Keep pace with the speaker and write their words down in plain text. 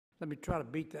Let me try to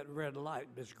beat that red light,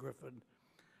 Ms. Griffin.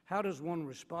 How does one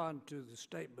respond to the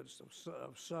statements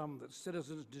of some that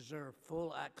citizens deserve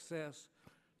full access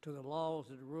to the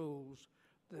laws and rules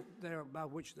by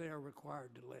which they are required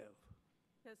to live?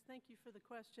 Yes, thank you for the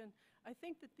question. I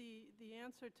think that the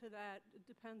answer to that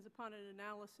depends upon an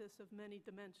analysis of many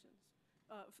dimensions.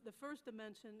 The first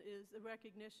dimension is the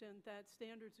recognition that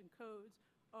standards and codes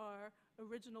are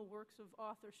original works of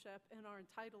authorship and are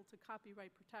entitled to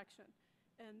copyright protection.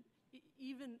 And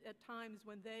even at times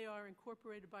when they are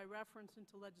incorporated by reference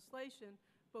into legislation,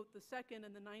 both the Second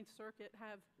and the Ninth Circuit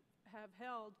have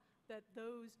held that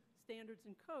those standards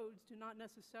and codes do not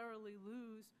necessarily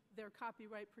lose their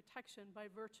copyright protection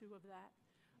by virtue of that.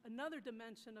 Another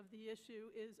dimension of the issue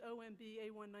is OMB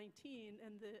A119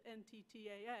 and the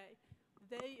NTTAA.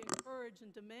 They encourage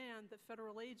and demand that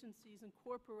federal agencies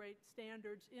incorporate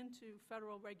standards into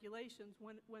federal regulations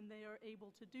when they are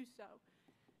able to do so.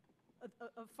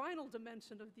 A final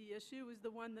dimension of the issue is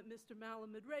the one that Mr.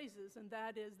 Malamud raises, and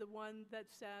that is the one that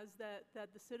says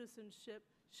that the citizenship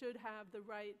should have the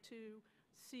right to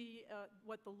see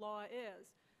what the law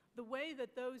is. The way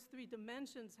that those three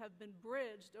dimensions have been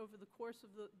bridged over the course of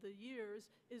the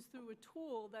years is through a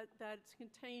tool that's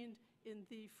contained in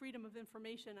the Freedom of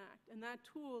Information Act, and that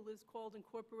tool is called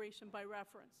incorporation by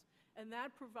reference. And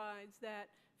that provides that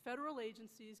federal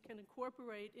agencies can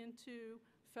incorporate into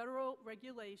federal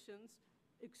regulations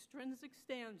extrinsic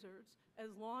standards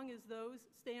as long as those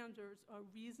standards are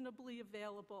reasonably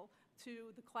available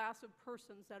to the class of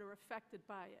persons that are affected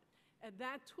by it. And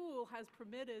that tool has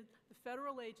permitted the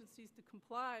federal agencies to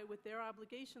comply with their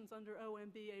obligations under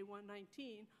OMB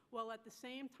A119 while at the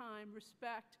same time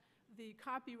respect the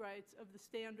copyrights of the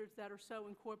standards that are so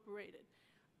incorporated.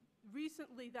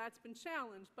 Recently, that's been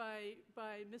challenged by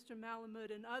Mr.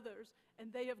 Malamud and others,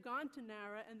 and they have gone to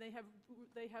NARA and they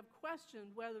have questioned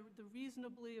whether the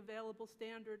reasonably available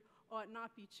standard ought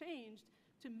not be changed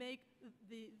to make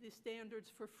the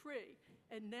standards for free.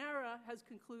 And NARA has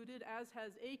concluded, as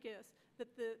has ACUS,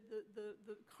 that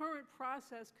the current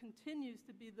process continues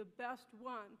to be the best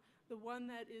one, the one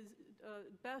that is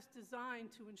best designed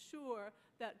to ensure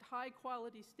that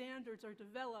high-quality standards are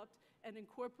developed and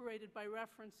incorporated by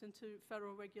reference into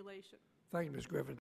federal regulation. Thank you, Ms. Griffin.